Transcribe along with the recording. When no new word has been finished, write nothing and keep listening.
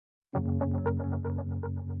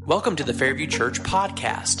Welcome to the Fairview Church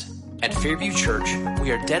podcast. At Fairview Church,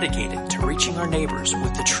 we are dedicated to reaching our neighbors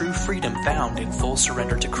with the true freedom found in full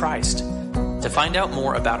surrender to Christ. To find out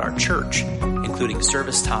more about our church, including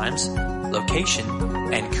service times, location,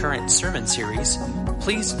 and current sermon series,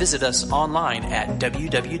 please visit us online at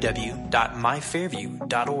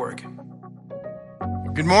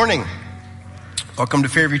www.myfairview.org. Good morning. Welcome to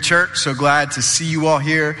Fairview Church. So glad to see you all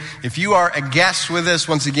here. If you are a guest with us,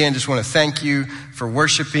 once again, just want to thank you for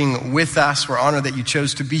worshiping with us. We're honored that you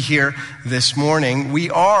chose to be here this morning. We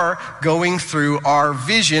are going through our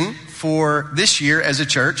vision for this year as a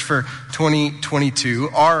church for 2022.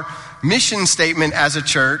 Our mission statement as a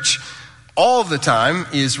church all the time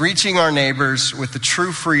is reaching our neighbors with the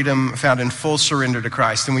true freedom found in full surrender to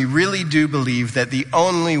Christ. And we really do believe that the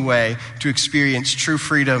only way to experience true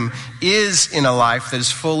freedom is in a life that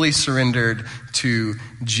is fully surrendered to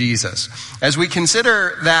Jesus. As we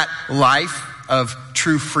consider that life of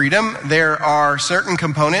true freedom, there are certain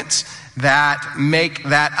components that make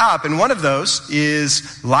that up. And one of those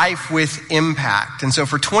is life with impact. And so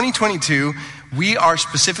for 2022, we are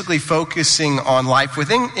specifically focusing on life with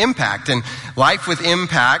impact. And life with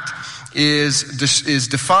impact is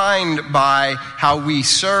defined by how we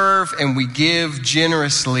serve and we give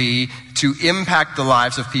generously to impact the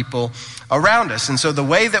lives of people around us. And so the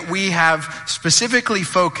way that we have specifically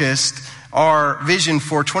focused our vision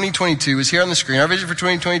for 2022 is here on the screen. Our vision for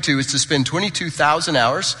 2022 is to spend 22,000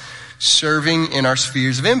 hours serving in our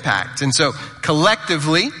spheres of impact. And so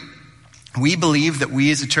collectively, we believe that we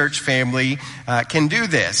as a church family can do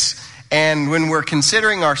this. And when we're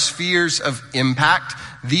considering our spheres of impact,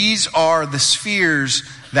 these are the spheres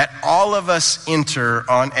that all of us enter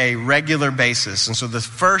on a regular basis. And so the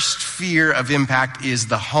first sphere of impact is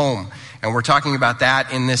the home. And we're talking about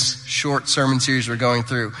that in this short sermon series we're going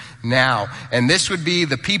through now. And this would be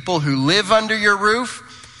the people who live under your roof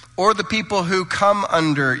or the people who come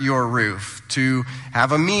under your roof to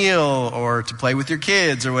have a meal or to play with your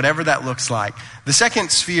kids or whatever that looks like. The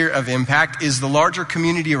second sphere of impact is the larger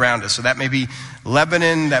community around us. So that may be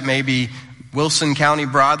Lebanon, that may be Wilson County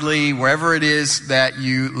broadly, wherever it is that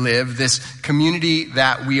you live, this community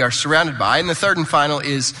that we are surrounded by. And the third and final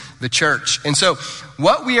is the church. And so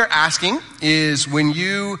what we are asking is when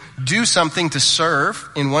you do something to serve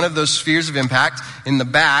in one of those spheres of impact, in the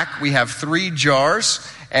back we have 3 jars.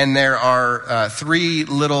 And there are 3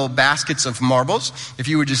 little baskets of marbles. If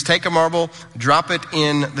you would just take a marble, drop it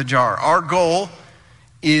in the jar. Our goal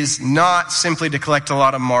is not simply to collect a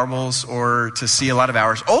lot of marbles or to see a lot of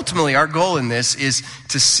hours. Ultimately, our goal in this is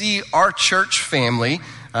to see our church family,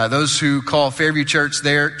 those who call Fairview Church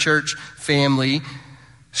their church family,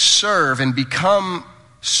 serve and become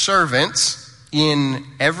servants in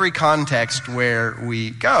every context where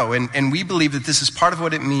we go. And we believe that this is part of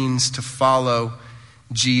what it means to follow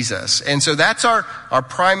Jesus. And so that's our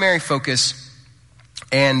primary focus,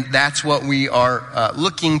 and that's what we are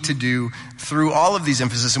looking to do through all of these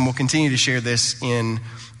emphases, and we'll continue to share this in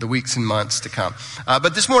the weeks and months to come.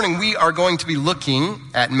 But this morning we are going to be looking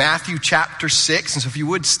at Matthew chapter 6, and so if you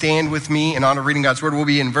would stand with me in honor of reading God's word, we'll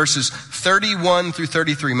be in verses 31 through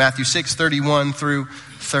 33, Matthew 6, 31 through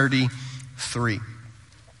 33.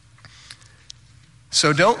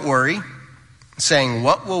 So don't worry, saying,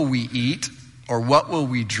 "What will we eat? Or what will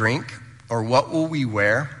we drink? Or what will we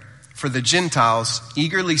wear? For the Gentiles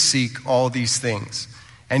eagerly seek all these things,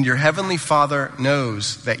 and your heavenly Father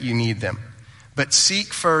knows that you need them. But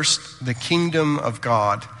seek first the kingdom of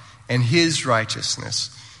God and his righteousness,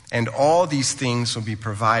 and all these things will be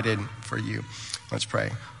provided for you." Let's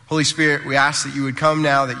pray. Holy Spirit, we ask that you would come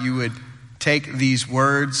now, that you would take these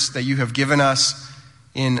words that you have given us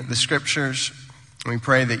in the scriptures. We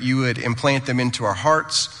pray that you would implant them into our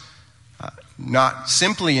hearts, not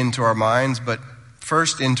simply into our minds, but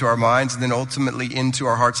first into our minds and then ultimately into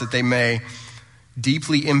our hearts, that they may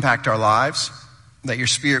deeply impact our lives, that your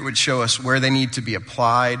Spirit would show us where they need to be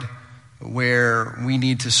applied, where we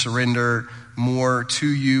need to surrender more to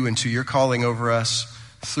you and to your calling over us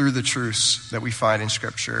through the truths that we find in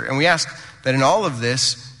Scripture. And we ask that in all of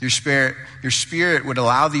this, your Spirit would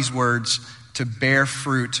allow these words to bear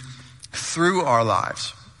fruit through our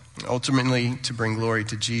lives, ultimately to bring glory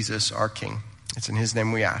to Jesus, our King. It's in his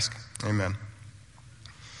name we ask. Amen.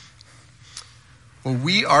 Well,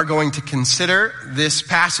 we are going to consider this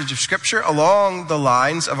passage of Scripture along the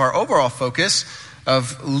lines of our overall focus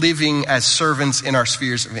of living as servants in our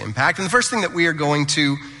spheres of impact. And the first thing that we are going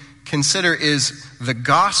to consider is the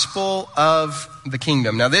gospel of the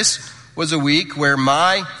kingdom. Now, this was a week where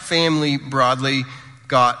my family broadly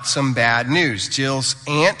got some bad news. Jill's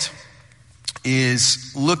aunt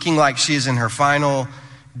is looking like she is in her final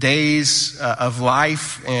days of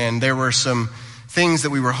life, and there were some things that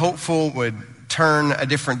we were hopeful would turn a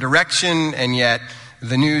different direction, and yet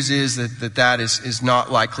the news is that is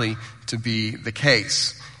not likely to be the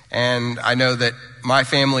case. And I know that my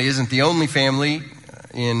family isn't the only family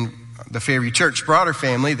in the Fairview Church broader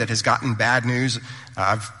family that has gotten bad news.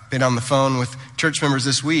 I've been on the phone with church members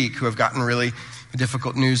this week who have gotten really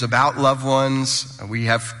difficult news about loved ones. We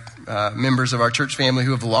have members of our church family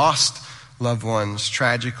who have lost loved ones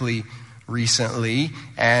tragically recently.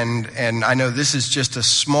 And I know this is just a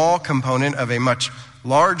small component of a much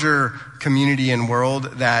larger community and world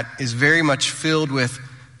that is very much filled with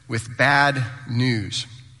bad news.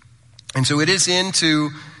 And so it is into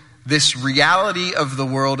this reality of the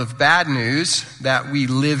world of bad news that we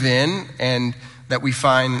live in and that we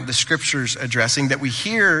find the scriptures addressing, that we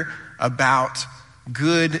hear about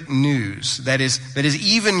good news that is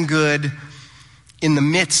even good in the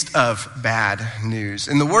midst of bad news.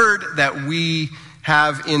 And the word that we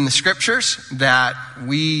have in the scriptures that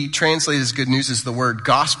we translate as good news is the word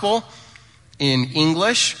gospel in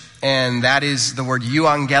English, and that is the word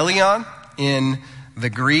euangelion in the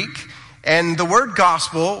Greek. And the word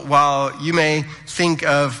gospel, while you may think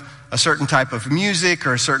of a certain type of music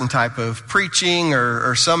or a certain type of preaching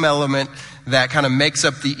or some element that kind of makes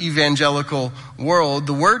up the evangelical world,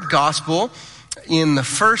 the word gospel in the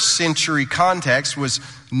first century context was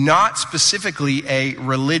not specifically a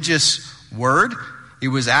religious word. It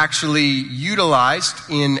was actually utilized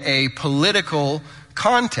in a political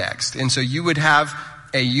context. And so you would have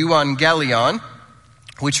a euangelion,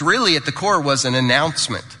 which really at the core was an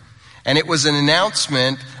announcement. And it was an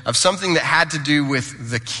announcement of something that had to do with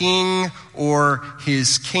the king or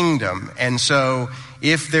his kingdom. And so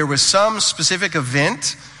if there was some specific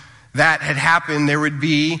event that had happened, there would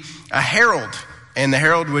be a herald. And the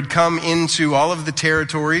herald would come into all of the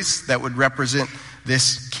territories that would represent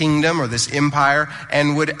this kingdom or this empire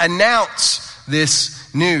and would announce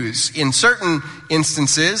this news. In certain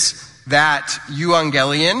instances, that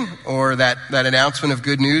euangelion, or that announcement of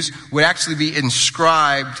good news, would actually be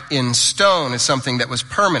inscribed in stone as something that was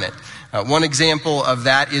permanent. One example of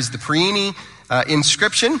that is the Perini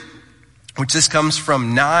inscription, which this comes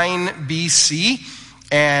from 9 BC,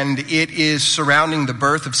 and it is surrounding the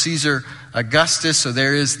birth of Caesar Augustus. So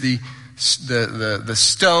there is the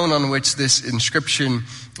stone on which this inscription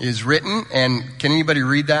is written. And can anybody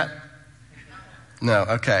read that? No,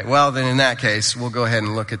 okay. Well, then in that case, we'll go ahead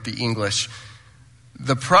and look at the English.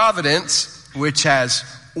 The providence, which has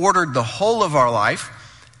ordered the whole of our life,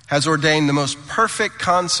 has ordained the most perfect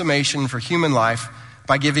consummation for human life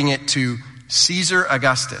by giving it to Caesar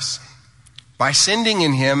Augustus, by sending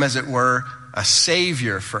in him, as it were, a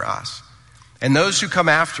savior for us, and those who come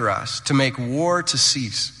after us, to make war to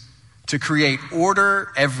cease, to create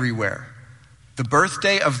order everywhere. The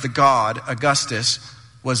birthday of the god Augustus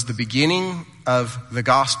was the beginning of the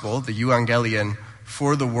gospel, the euangelion,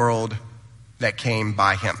 for the world that came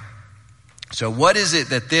by him. So what is it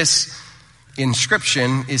that this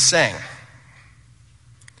inscription is saying?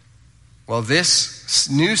 Well, this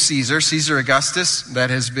new Caesar Augustus,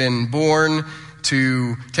 that has been born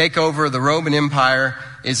to take over the Roman Empire,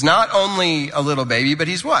 is not only a little baby, but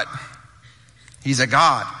he's what? He's a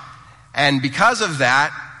god. And because of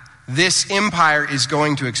that, this empire is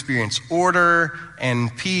going to experience order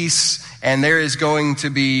and peace, and there is going to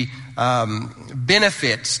be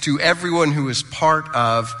benefits to everyone who is part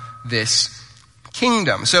of this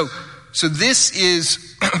kingdom. So this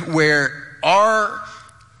is where our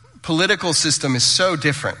political system is so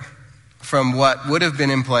different from what would have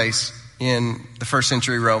been in place in the first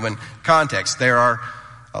century Roman context. There are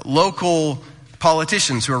local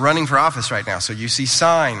politicians who are running for office right now. So you see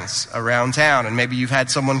signs around town, and maybe you've had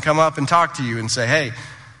someone come up and talk to you and say, hey,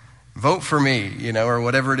 vote for me, or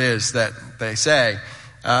whatever it is that they say.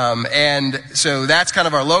 And so that's kind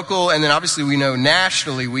of our local. And then obviously we know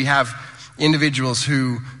nationally we have individuals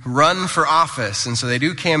who run for office, and so they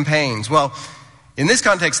do campaigns. Well, in this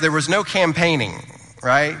context, there was no campaigning,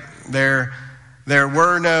 right? There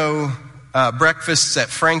were no breakfasts at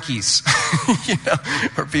Frankie's,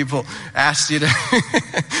 where people asked you to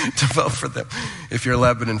to vote for them. If you're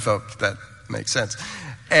Lebanon folk, that makes sense.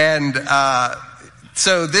 And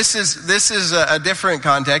so this is a different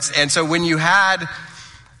context. And so when you had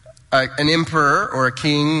an emperor or a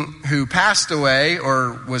king who passed away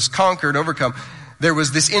or was conquered, overcome, there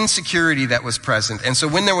was this insecurity that was present. And so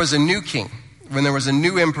when there was a new king, when there was a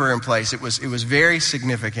new emperor in place, it was very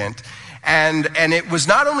significant. And it was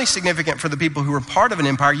not only significant for the people who were part of an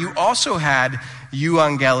empire, you also had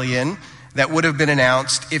euangelion that would have been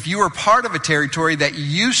announced if you were part of a territory that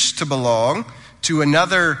used to belong to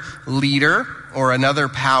another leader or another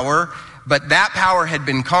power, but that power had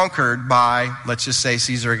been conquered by, let's just say,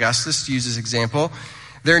 Caesar Augustus, to use his example.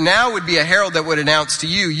 There now would be a herald that would announce to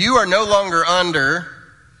you, you are no longer under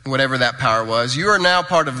whatever that power was. You are now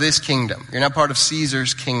part of this kingdom. You're now part of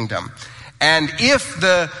Caesar's kingdom. And if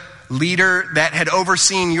the leader that had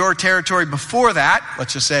overseen your territory before that,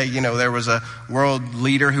 let's just say, there was a world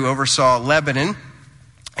leader who oversaw Lebanon,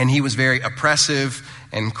 and he was very oppressive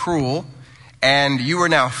and cruel, and you were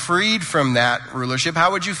now freed from that rulership,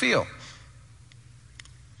 how would you feel?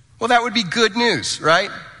 Well, that would be good news, right?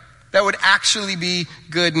 That would actually be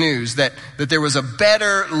good news, that there was a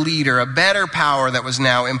better leader, a better power that was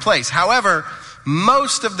now in place. However,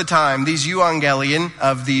 most of the time, these euangelion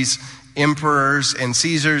of these emperors and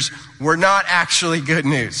Caesars were not actually good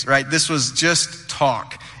news, right? This was just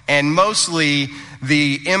talk. And mostly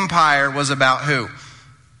the empire was about who?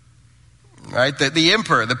 Right? The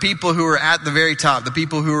emperor, the people who were at the very top, the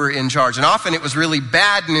people who were in charge. And often it was really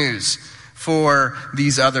bad news for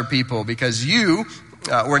these other people because you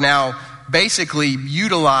were now basically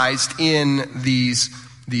utilized in these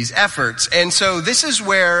efforts. And so this is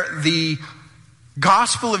where the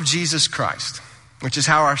gospel of Jesus Christ, which is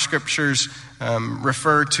how our scriptures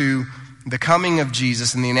refer to the coming of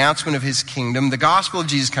Jesus and the announcement of his kingdom, the gospel of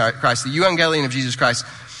Jesus Christ, the euangelion of Jesus Christ,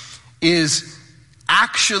 is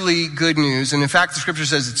actually good news. And in fact, the scripture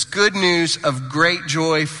says it's good news of great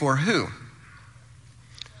joy for who?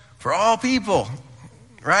 For all people.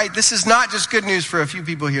 Right? This is not just good news for a few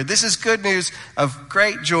people here. This is good news of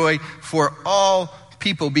great joy for all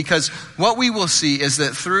people, because what we will see is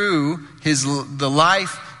that through the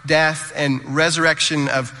life, death, and resurrection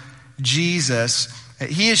of Jesus,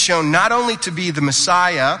 he is shown not only to be the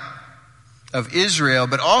Messiah of Israel,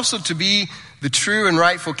 but also to be the true and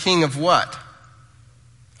rightful king of what?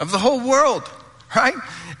 Of the whole world, right?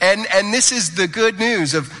 And this is the good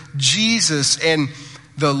news of Jesus and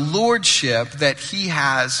the lordship that he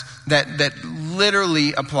has that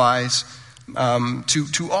literally applies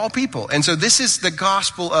to all people. And so this is the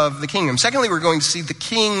gospel of the kingdom. Secondly, we're going to see the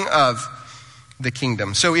king of the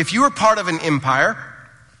kingdom. So if you were part of an empire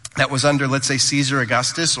that was under, let's say, Caesar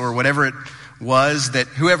Augustus or whoever it was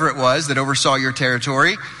that oversaw your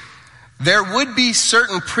territory, there would be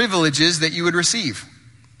certain privileges that you would receive.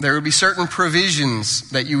 There would be certain provisions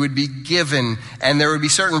that you would be given, and there would be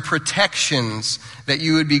certain protections that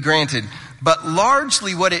you would be granted. But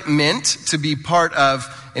largely what it meant to be part of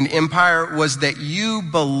an empire was that you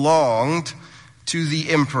belonged to the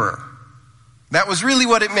emperor. That was really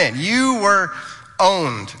what it meant. You were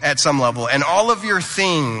owned at some level, and all of your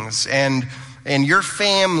things and your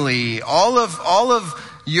family, all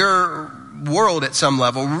of your world at some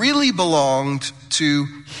level really belonged to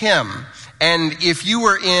him. And if you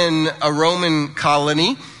were in a Roman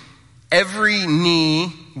colony, every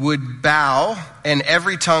knee would bow and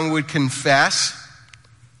every tongue would confess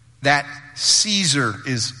that Caesar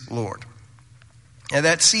is Lord. And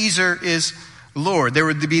that Caesar is Lord. There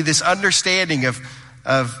would be this understanding of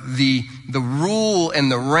the rule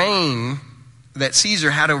and the reign that Caesar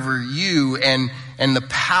had over you and the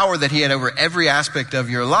power that he had over every aspect of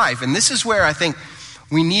your life. And this is where I think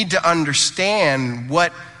we need to understand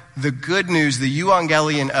what the good news, the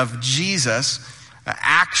euangelion of Jesus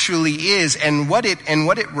actually is and what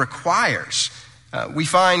it requires. We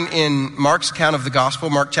find in Mark's account of the gospel,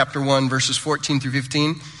 Mark chapter 1, verses 14 through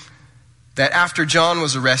 15, that after John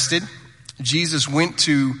was arrested, Jesus went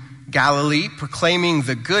to Galilee proclaiming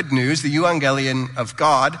the good news, the euangelion of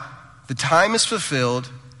God. The time is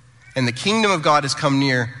fulfilled and the kingdom of God has come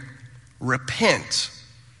near. Repent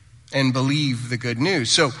and believe the good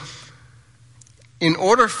news. So, in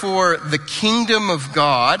order for the kingdom of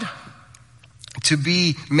God to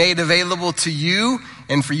be made available to you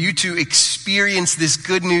and for you to experience this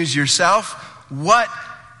good news yourself, what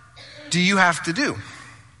do you have to do?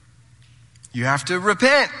 You have to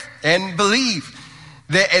repent and believe.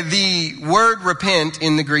 The word repent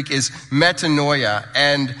in the Greek is metanoia,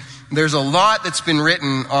 and there's a lot that's been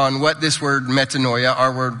written on what this word metanoia,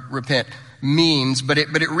 our word repent, means, but it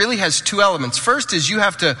really has two elements. First is you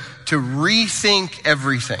have to rethink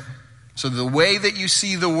everything. So the way that you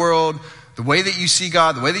see the world, the way that you see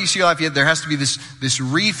God, the way that you see life, there has to be this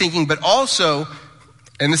rethinking, but also,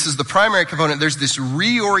 and this is the primary component, there's this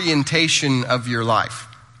reorientation of your life.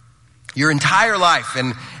 Your entire life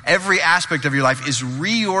and every aspect of your life is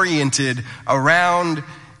reoriented around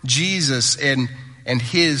Jesus and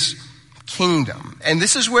his kingdom. And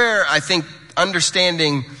this is where I think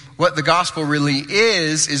understanding what the gospel really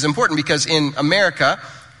is important, because in America,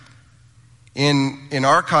 in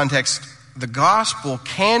our context, the gospel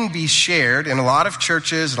can be shared in a lot of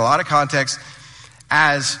churches, in a lot of contexts,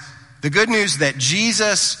 as The good news that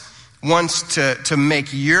Jesus wants to make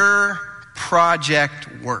your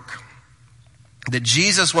project work. That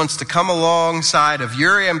Jesus wants to come alongside of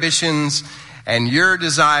your ambitions and your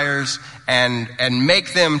desires and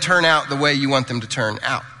make them turn out the way you want them to turn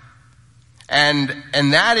out. And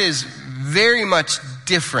that is very much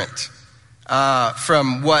different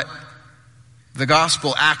from what the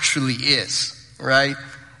gospel actually is, right?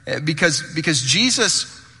 Because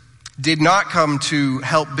Jesus did not come to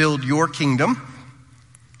help build your kingdom.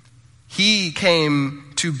 He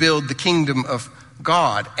came to build the kingdom of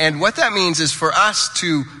God. And what that means is for us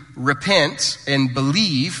to repent and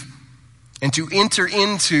believe and to enter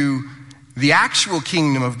into the actual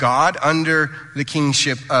kingdom of God under the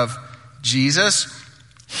kingship of Jesus.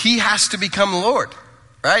 He has to become Lord,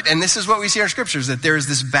 right? And this is what we see in our scriptures, that there is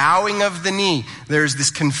this bowing of the knee. There is this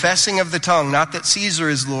confessing of the tongue, not that Caesar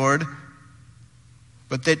is Lord,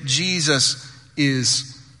 but that Jesus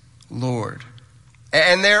is Lord.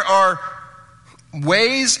 And there are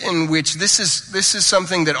ways in which this is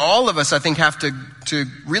something that all of us, I think, have to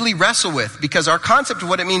really wrestle with, because our concept of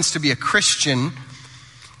what it means to be a Christian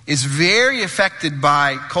is very affected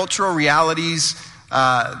by cultural realities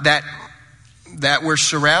that we're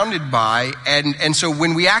surrounded by. And so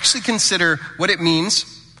when we actually consider what it means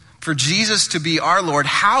for Jesus to be our Lord,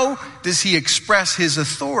 how does he express his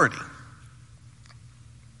authority?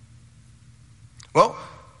 Well,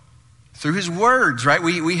 through his words, right?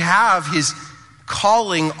 We have his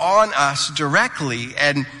calling on us directly.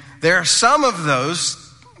 And there are some of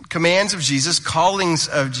those commands of Jesus, callings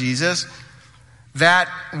of Jesus, that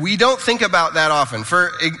we don't think about that often.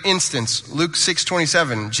 For instance, Luke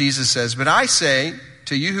 6:27, Jesus says, "But I say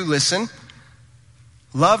to you who listen,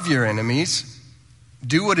 love your enemies,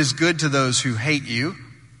 do what is good to those who hate you,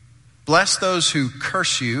 bless those who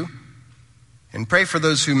curse you, and pray for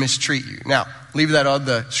those who mistreat you." Now, leave that on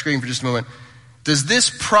the screen for just a moment. Does this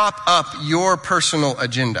prop up your personal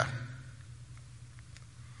agenda?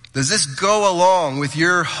 Does this go along with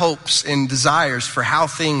your hopes and desires for how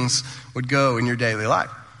things would go in your daily life?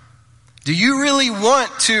 Do you really want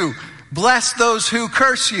to bless those who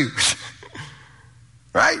curse you?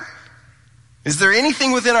 Right? Is there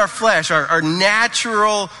anything within our flesh, our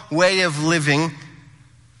natural way of living,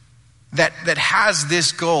 that has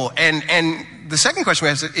this goal? And the second question we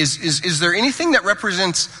have is there anything that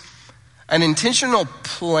represents an intentional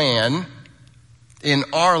plan in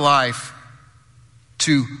our life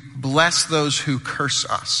to bless those who curse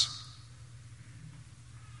us?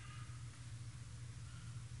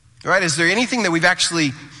 Right? Is there anything that we've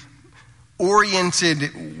actually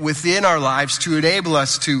oriented within our lives to enable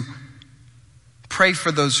us to pray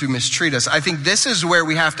for those who mistreat us? I think this is where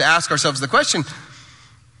we have to ask ourselves the question.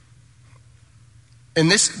 And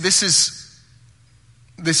this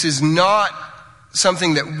is not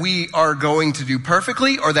something that we are going to do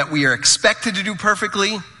perfectly or that we are expected to do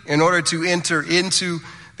perfectly in order to enter into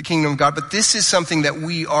the kingdom of God. But this is something that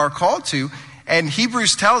we are called to. And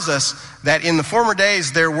Hebrews tells us that in the former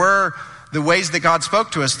days there were the ways that God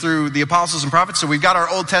spoke to us through the apostles and prophets. So we've got our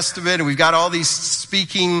Old Testament and we've got all these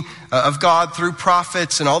speaking of God through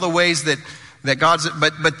prophets and all the ways that God's,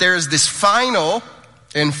 but there's this final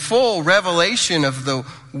and full revelation of the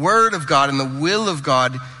Word of God and the will of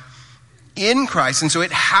God in Christ. And so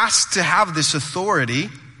it has to have this authority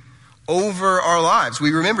over our lives.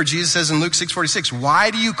 We remember Jesus says in Luke 6:46,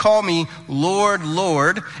 "Why do you call me Lord,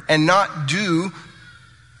 Lord, and not do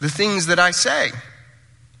the things that I say?"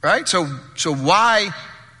 Right? So why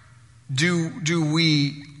do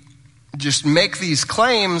we just make these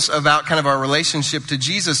claims about kind of our relationship to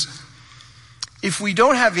Jesus if we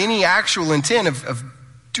don't have any actual intent of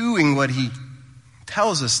doing what he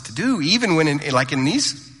tells us to do, even when in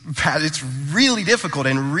these paths it's really difficult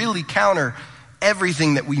and really counter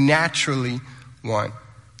everything that we naturally want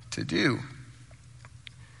to do.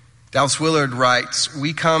 Dallas Willard writes,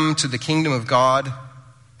 "We come to the kingdom of God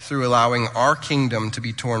through allowing our kingdom to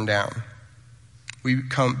be torn down.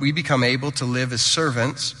 We become able to live as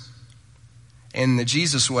servants in the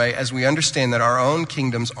Jesus way as we understand that our own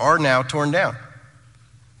kingdoms are now torn down.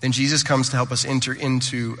 Then Jesus comes to help us enter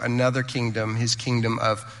into another kingdom, his kingdom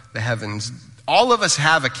of the heavens." All of us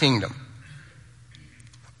have a kingdom.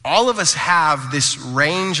 All of us have this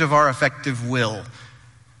range of our effective will,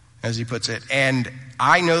 as he puts it. And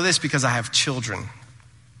I know this because I have children.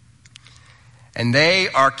 And they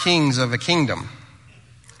are kings of a kingdom.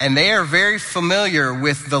 And they are very familiar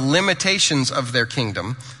with the limitations of their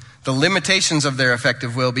kingdom, the limitations of their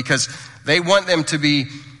effective will, because they want them to be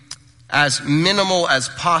as minimal as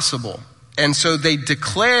possible. And so they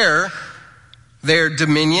declare their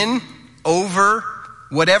dominion over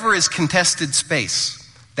whatever is contested space.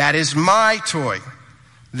 That is my toy.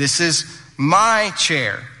 This is my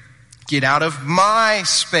chair. Get out of my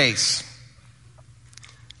space.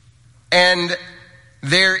 And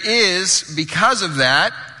there is, because of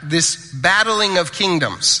that, this battling of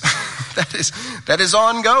kingdoms that is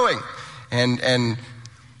ongoing. And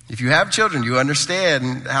if you have children, you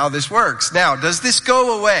understand how this works. Now, does this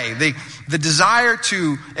go away? The desire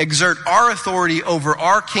to exert our authority over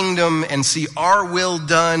our kingdom and see our will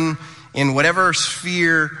done in whatever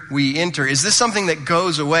sphere we enter, is this something that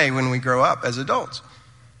goes away when we grow up as adults?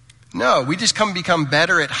 No, we just become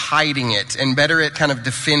better at hiding it and better at kind of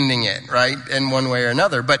defending it, right? In one way or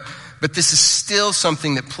another. But this is still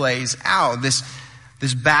something that plays out, this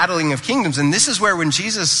battling of kingdoms. And this is where when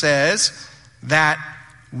Jesus says that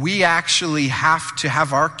we actually have to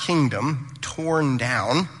have our kingdom torn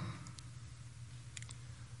down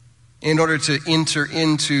in order to enter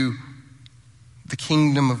into the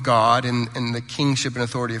kingdom of God and the kingship and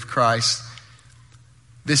authority of Christ.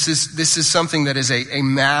 This is something that is a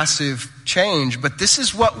massive change, but this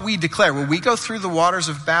is what we declare. When we go through the waters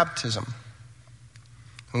of baptism,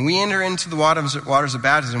 when we enter into the waters of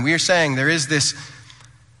baptism, we are saying there is this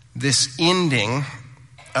ending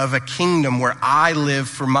of a kingdom where I live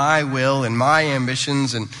for my will and my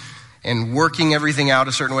ambitions and working everything out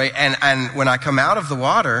a certain way. And when I come out of the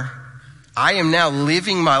water, I am now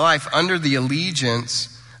living my life under the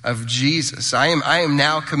allegiance of Jesus. I am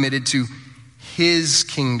now committed to his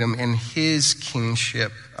kingdom and his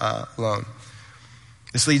kingship alone.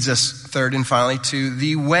 This leads us, third and finally, to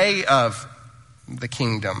the way of the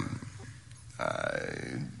kingdom.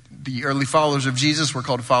 The early followers of Jesus were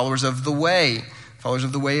called followers of the way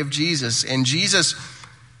of Jesus. And Jesus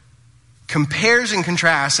compares and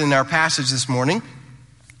contrasts in our passage this morning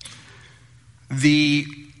the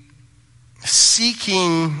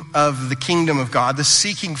seeking of the kingdom of God, the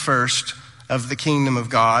seeking first of the kingdom of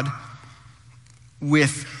God,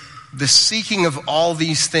 with the seeking of all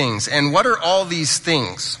these things. And what are all these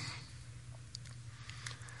things?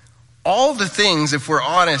 All the things, if we're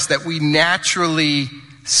honest, that we naturally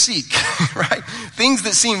seek, right? Things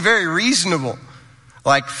that seem very reasonable,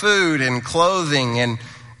 like food and clothing and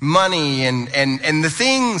money and the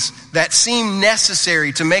things that seem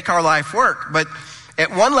necessary to make our life work. But at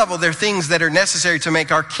one level, they're things that are necessary to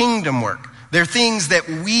make our kingdom work. They're things that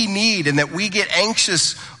we need and that we get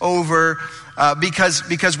anxious over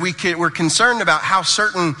because we're concerned about how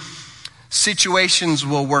certain situations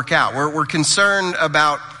will work out. We're concerned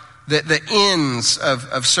about the ends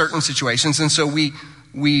of certain situations. And so we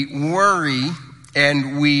worry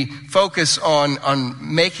and we focus on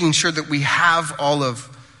making sure that we have all of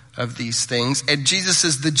these things. And Jesus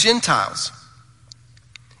says the Gentiles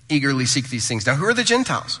eagerly seek these things. Now, who are the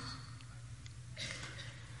Gentiles?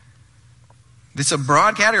 It's a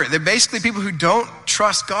broad category. They're basically people who don't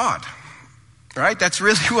trust God, right? That's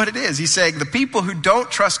really what it is. He's saying the people who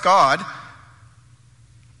don't trust God,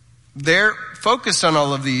 they're focused on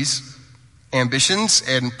all of these ambitions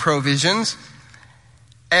and provisions.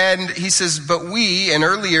 And he says, but we, and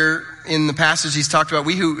earlier in the passage he's talked about,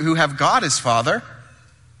 we who have God as Father,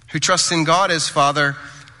 who trust in God as Father,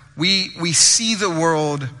 we see the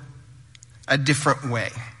world a different way.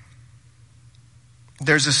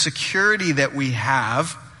 There's a security that we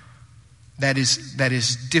have that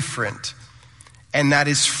is different and that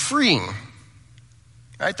is freeing,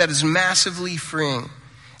 right? That is massively freeing.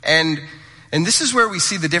 And this is where we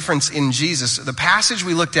see the difference in Jesus. The passage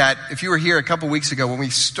we looked at, if you were here a couple weeks ago when we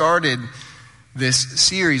started this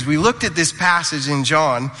series, we looked at this passage in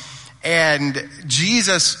John, and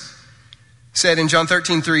Jesus said in John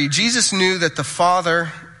 13:3, Jesus knew that the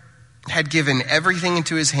Father had given everything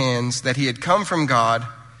into his hands, that he had come from God,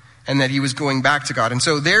 and that he was going back to God. And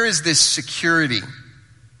so there is this security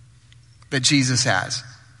that Jesus has.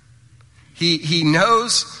 He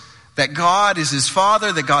knows that God is his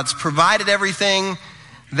Father, that God's provided everything,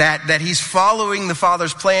 that he's following the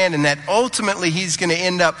Father's plan, and that ultimately he's going to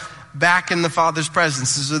end up back in the Father's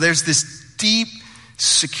presence. And so there's this deep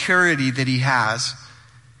security that he has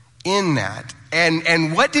in that.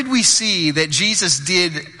 And what did we see that Jesus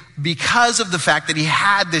did because of the fact that he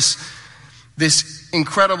had this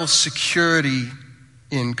incredible security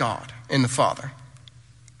in God, in the Father?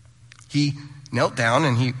 He knelt down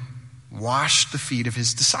and he washed the feet of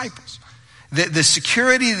his disciples. The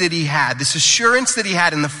security that he had, this assurance that he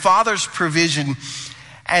had in the Father's provision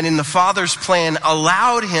and in the Father's plan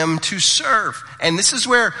allowed him to serve. And this is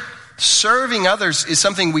where serving others is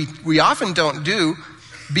something we often don't do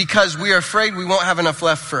because we are afraid we won't have enough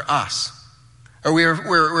left for us. Or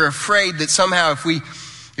we're afraid that somehow if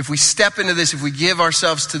we step into this, if we give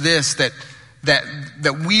ourselves to this,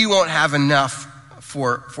 that we won't have enough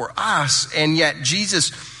for us. And yet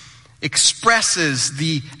Jesus expresses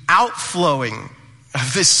the outflowing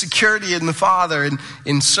of this security in the Father and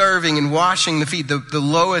in serving and washing the feet, the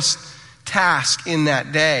lowest task in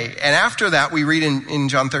that day. And after that, we read in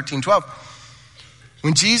John 13:12,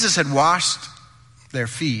 when Jesus had washed their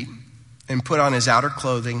feet and put on his outer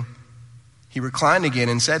clothing, he reclined again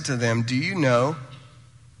and said to them, "Do you know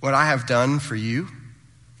what I have done for you?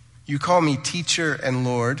 You call me teacher and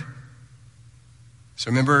Lord." So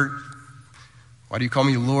remember, why do you call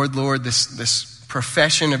me Lord, Lord? This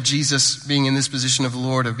profession of Jesus being in this position of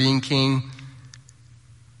Lord, of being King.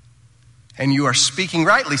 And you are speaking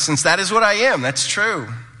rightly, since that is what I am. That's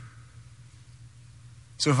true.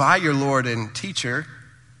 So if I, your Lord and teacher,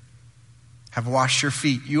 have washed your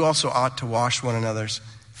feet, you also ought to wash one another's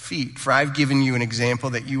feet. For I've given you an example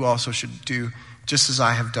that you also should do, just as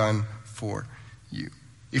I have done for you.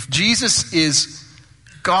 If Jesus is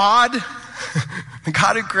God, the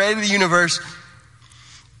God who created the universe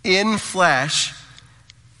in flesh,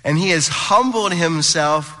 and he has humbled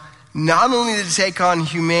himself not only to take on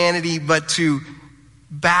humanity, but to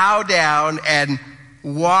bow down and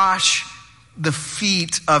wash the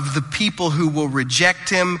feet of the people who will reject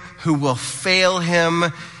him, who will fail him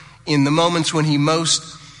in the moments when he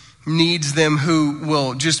most needs them, who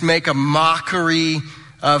will just make a mockery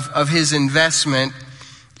of his investment.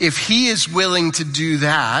 If he is willing to do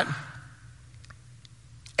that,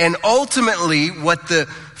 and ultimately what the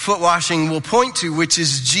foot washing will point to, which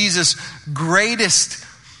is Jesus' greatest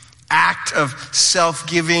act of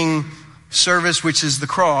self-giving service, which is the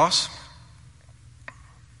cross,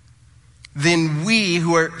 then we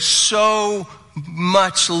who are so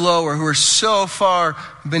much lower, who are so far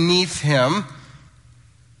beneath him,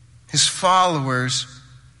 his followers,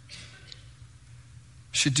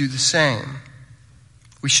 should do the same.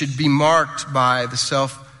 We should be marked by the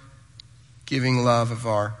self-giving love of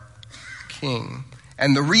our King.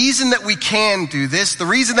 And the reason that we can do this, the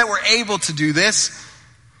reason that we're able to do this,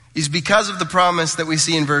 is because of the promise that we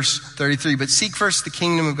see in verse 33. But seek first the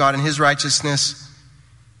kingdom of God and his righteousness,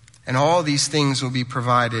 and all these things will be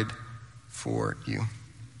provided for you.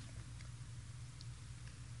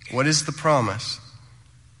 What is the promise?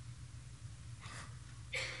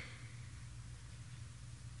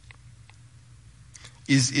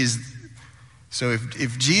 So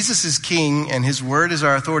if Jesus is king and his word is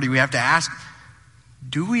our authority, we have to ask,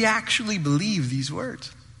 do we actually believe these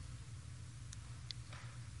words?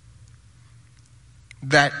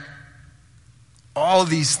 That all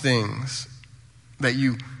these things that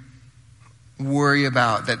you worry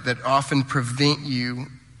about, that often prevent you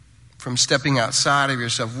from stepping outside of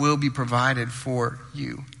yourself, will be provided for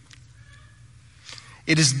you.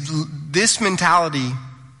 It is this mentality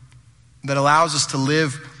that allows us to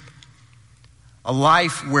live a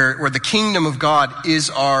life where the kingdom of God is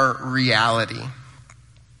our reality.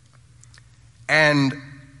 And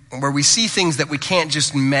where we see things that we can't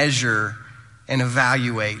just measure and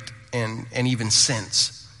evaluate and even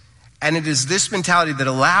sense. And it is this mentality that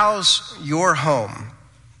allows your home,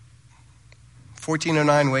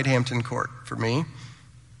 1409 Wade Hampton Court for me.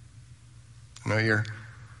 I know your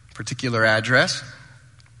particular address.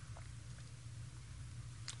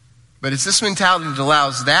 But it's this mentality that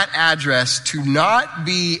allows that address to not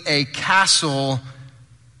be a castle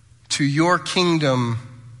to your kingdom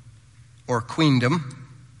or queendom,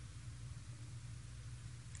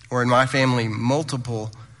 or in my family,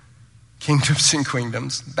 multiple kingdoms and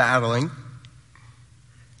queendoms battling,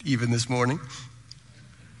 even this morning.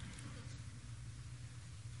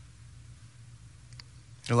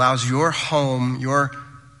 It allows your home, your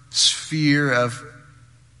sphere of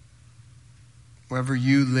wherever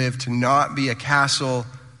you live, to not be a castle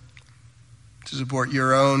to support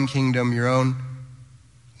your own kingdom, your own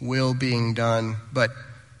will being done, but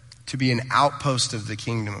to be an outpost of the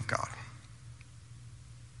kingdom of God.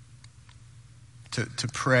 To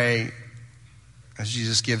pray, as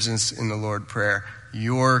Jesus gives us in the Lord's Prayer,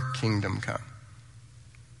 your kingdom come.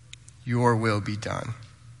 Your will be done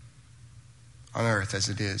on earth as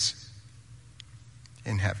it is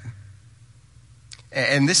in heaven.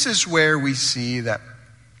 And this is where we see that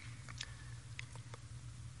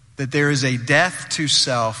there is a death to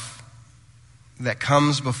self that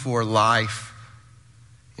comes before life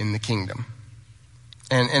in the kingdom.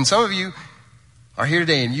 And some of you are here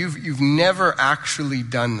today and you've never actually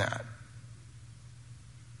done that.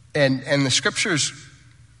 And the scriptures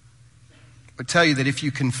would tell you that if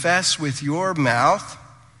you confess with your mouth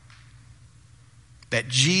that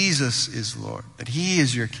Jesus is Lord, that he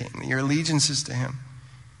is your king, that your allegiance is to him,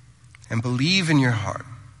 and believe in your heart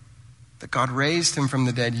that God raised him from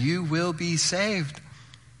the dead, you will be saved.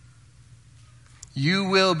 You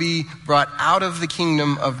will be brought out of the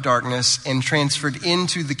kingdom of darkness and transferred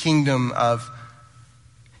into the kingdom of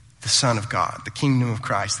the Son of God, the kingdom of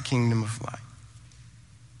Christ, the kingdom of light.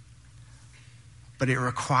 But it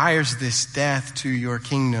requires this death to your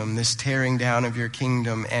kingdom, this tearing down of your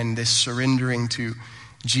kingdom, and this surrendering to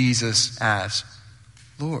Jesus as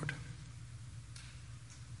Lord.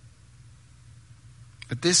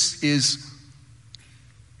 But this is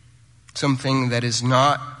something that is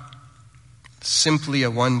not simply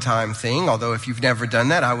a one-time thing, although if you've never done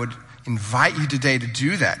that, I would invite you today to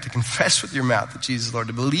do that, to confess with your mouth that Jesus is Lord,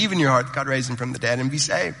 to believe in your heart that God raised him from the dead and be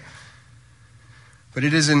saved. But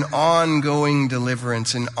it is an ongoing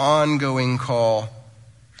deliverance, an ongoing call.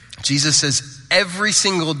 Jesus says every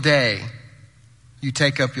single day you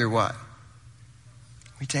take up your what?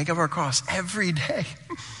 We take up our cross every day.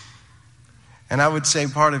 And I would say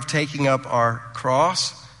part of taking up our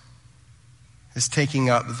cross is taking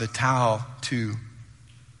up the towel to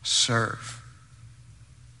serve.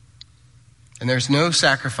 And there's no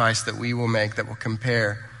sacrifice that we will make that will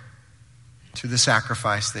compare to the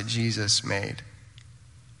sacrifice that Jesus made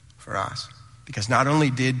for us. Because not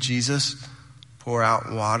only did Jesus pour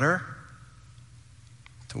out water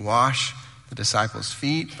to wash the disciples'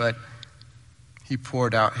 feet, but he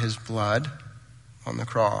poured out his blood on the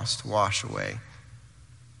cross to wash away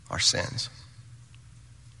our sins.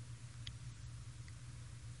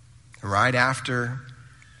 And right after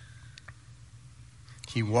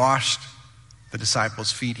he washed the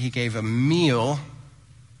disciples' feet, he gave a meal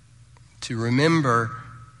to remember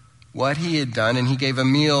what he had done, and he gave a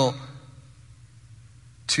meal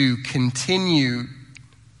to continue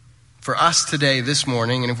for us today, this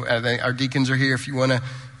morning. And if our deacons are here, if you want to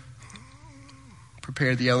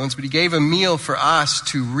prepare the elements, but he gave a meal for us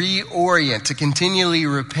to reorient, to continually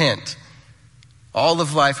repent. All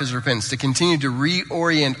of life is repentance, to continue to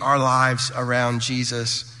reorient our lives around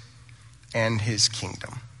Jesus and his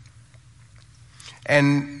kingdom.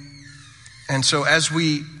 And so as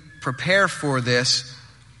we prepare for this,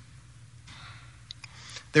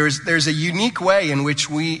 there's a unique way in which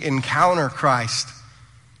we encounter Christ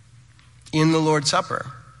in the Lord's Supper.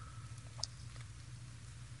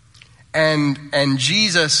 And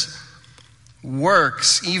Jesus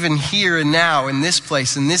works even here and now in this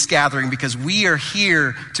place, in this gathering, because we are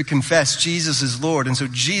here to confess Jesus is Lord. And so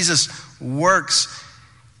Jesus works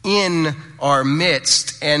in our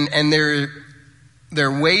midst, and there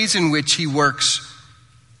are ways in which he works.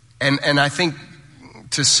 And I think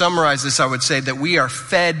to summarize this, I would say that we are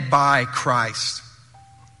fed by Christ.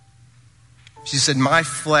 She said, my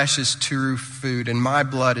flesh is true food and my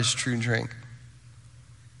blood is true drink.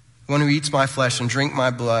 The one who eats my flesh and drink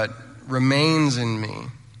my blood remains in me.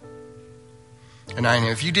 And I know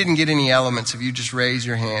if you didn't get any elements, if you just raise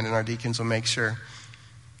your hand and our deacons will make sure.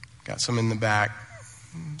 Got some in the back,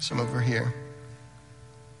 some over here.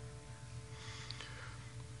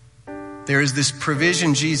 There is this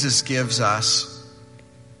provision Jesus gives us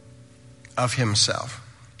of himself.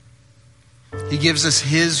 He gives us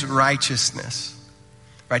his righteousness,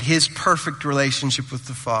 right? His perfect relationship with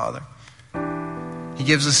the Father. He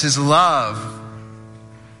gives us his love,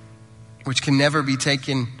 which can never be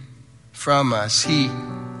taken from us. He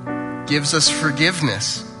gives us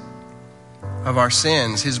forgiveness of our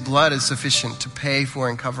sins. His blood is sufficient to pay for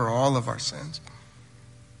and cover all of our sins.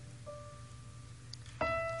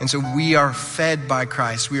 And so we are fed by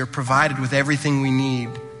Christ. We are provided with everything we need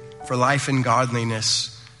for life and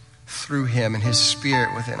godliness through him and his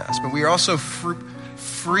Spirit within us. But we are also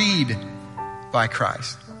freed by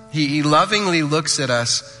Christ. He lovingly looks at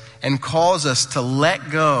us and calls us to let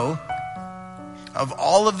go of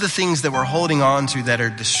all of the things that we're holding on to that are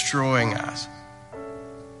destroying us.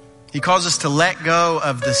 He calls us to let go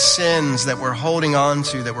of the sins that we're holding on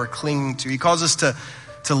to, that we're clinging to. He calls us to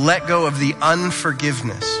let go of the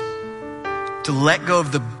unforgiveness, to let go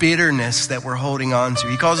of the bitterness that we're holding on to.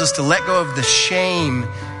 He calls us to let go of the shame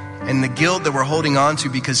and the guilt that we're holding on to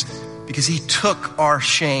because he took our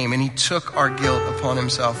shame and he took our guilt upon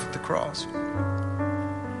himself at the cross.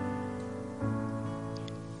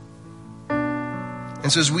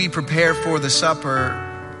 And so as we prepare for the supper,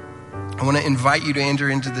 I want to invite you to enter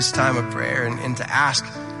into this time of prayer and to ask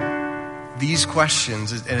these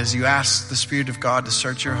questions. And as you ask the Spirit of God to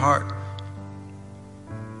search your heart,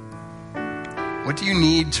 what do you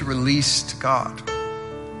need to release to God?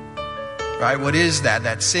 Right? What is that?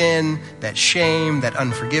 That sin, that shame, that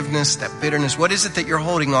unforgiveness, that bitterness. What is it that you're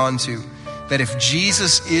holding on to that if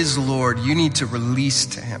Jesus is Lord, you need to release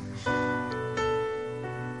to him?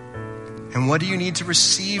 And what do you need to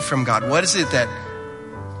receive from God? What is it that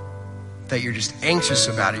you're just anxious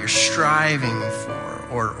about, or you're striving for,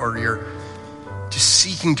 or just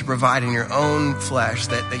seeking to provide in your own flesh,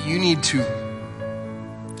 that you need to,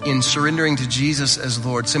 in surrendering to Jesus as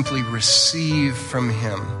Lord, simply receive from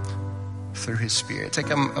him through his Spirit. Take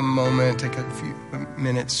a moment, take a few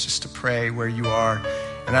minutes just to pray where you are.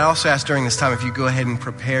 And I also ask during this time if you go ahead and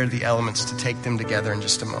prepare the elements to take them together in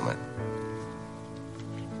just a moment.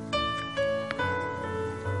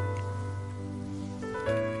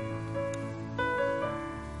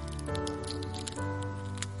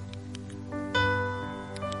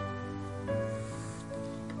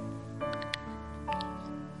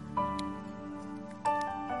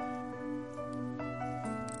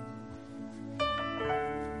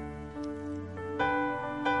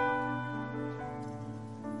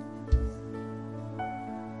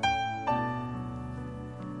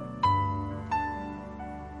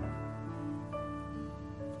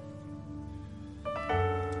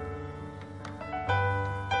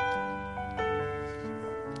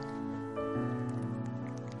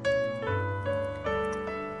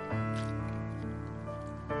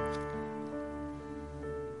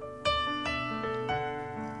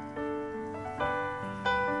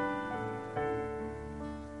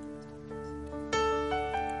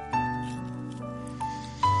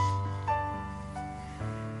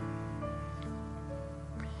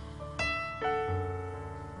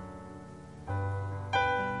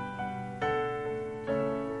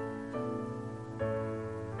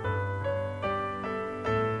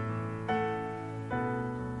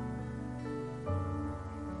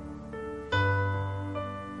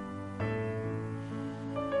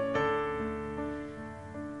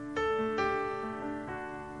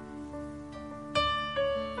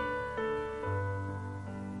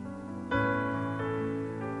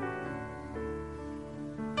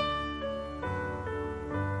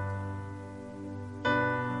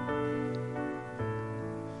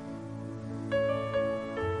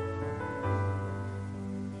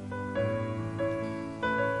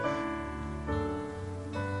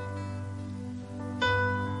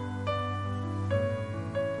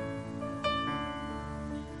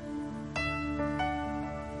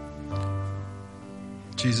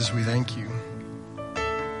 Jesus, we thank you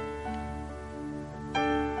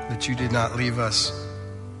that you did not leave us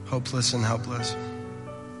hopeless and helpless,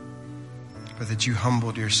 but that you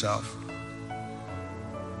humbled yourself,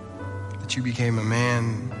 that you became a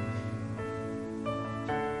man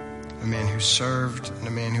who served and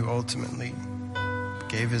a man who ultimately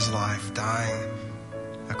gave his life, dying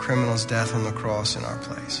a criminal's death on the cross in our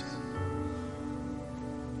place,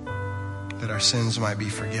 that our sins might be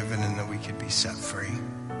forgiven and that we could be set free,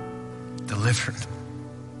 delivered.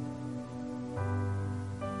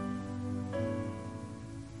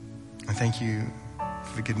 I thank you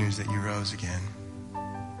for the good news that you rose again,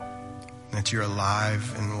 that you're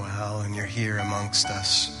alive and well and you're here amongst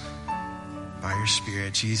us by your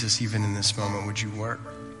Spirit. Jesus, even in this moment, would you work?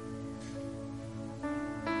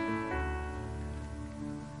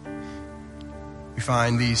 We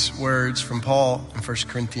find these words from Paul in 1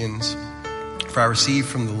 Corinthians. For I received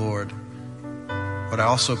from the Lord what I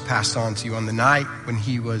also passed on to you. On the night when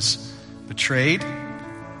he was betrayed,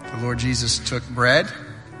 the Lord Jesus took bread,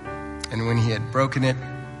 and when he had broken it,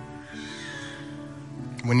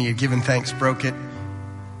 when he had given thanks, broke it,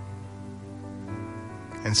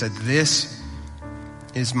 and said, "This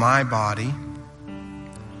is my body,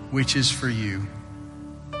 which is for you.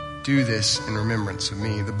 Do this in remembrance of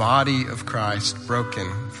me." The body of Christ broken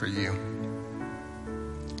for you.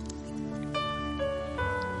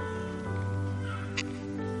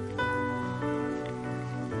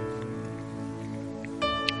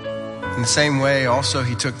 In the same way, also,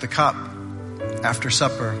 he took the cup after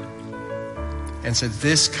supper and said,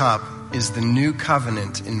 "This cup is the new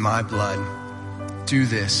covenant in my blood. Do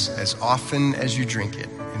this as often as you drink it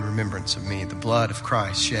in remembrance of me." The blood of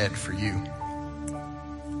Christ shed for you.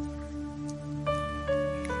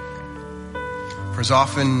 For as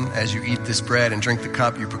often as you eat this bread and drink the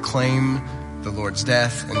cup, you proclaim the Lord's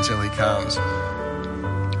death until he comes.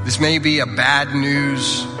 This may be a bad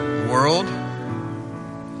news world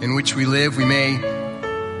in which we live. We may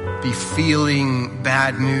be feeling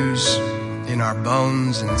bad news in our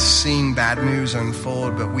bones and seeing bad news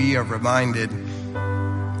unfold, but we are reminded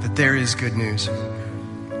that there is good news,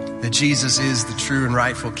 that Jesus is the true and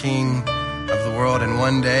rightful King of the world, and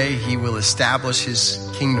one day he will establish his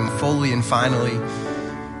kingdom fully and finally,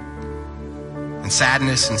 and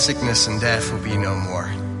sadness and sickness and death will be no more,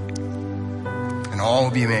 and all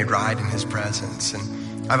will be made right in his presence. And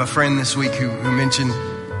I have a friend this week who mentioned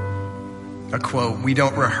a quote, "We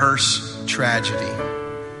don't rehearse tragedy."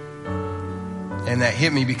 And that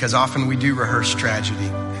hit me because often we do rehearse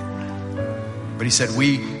tragedy. But he said,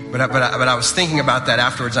 we But I was thinking about that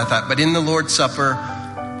afterwards. I thought, but in the Lord's Supper,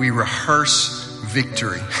 we rehearse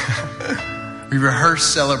victory. We rehearse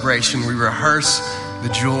celebration. We rehearse the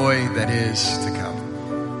joy that is to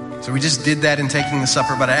come. So we just did that in taking the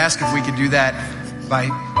supper, but I asked if we could do that by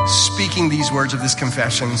speaking these words of this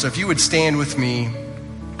confession. So if you would stand with me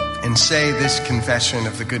and say this confession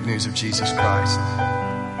of the good news of Jesus Christ.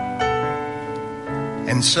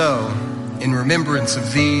 And so, in remembrance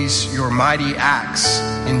of these, your mighty acts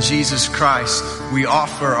in Jesus Christ, we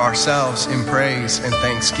offer ourselves in praise and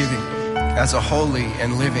thanksgiving as a holy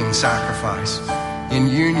and living sacrifice, in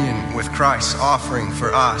union with Christ's offering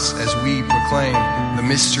for us as we proclaim the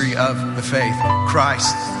mystery of the faith.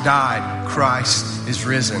 Christ died, Christ is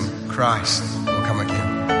risen, Christ will come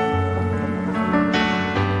again.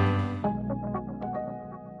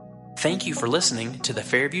 Thank you for listening to the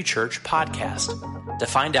Fairview Church podcast. To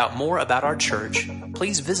find out more about our church,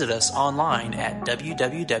 please visit us online at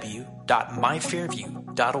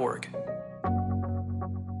www.myfairview.org.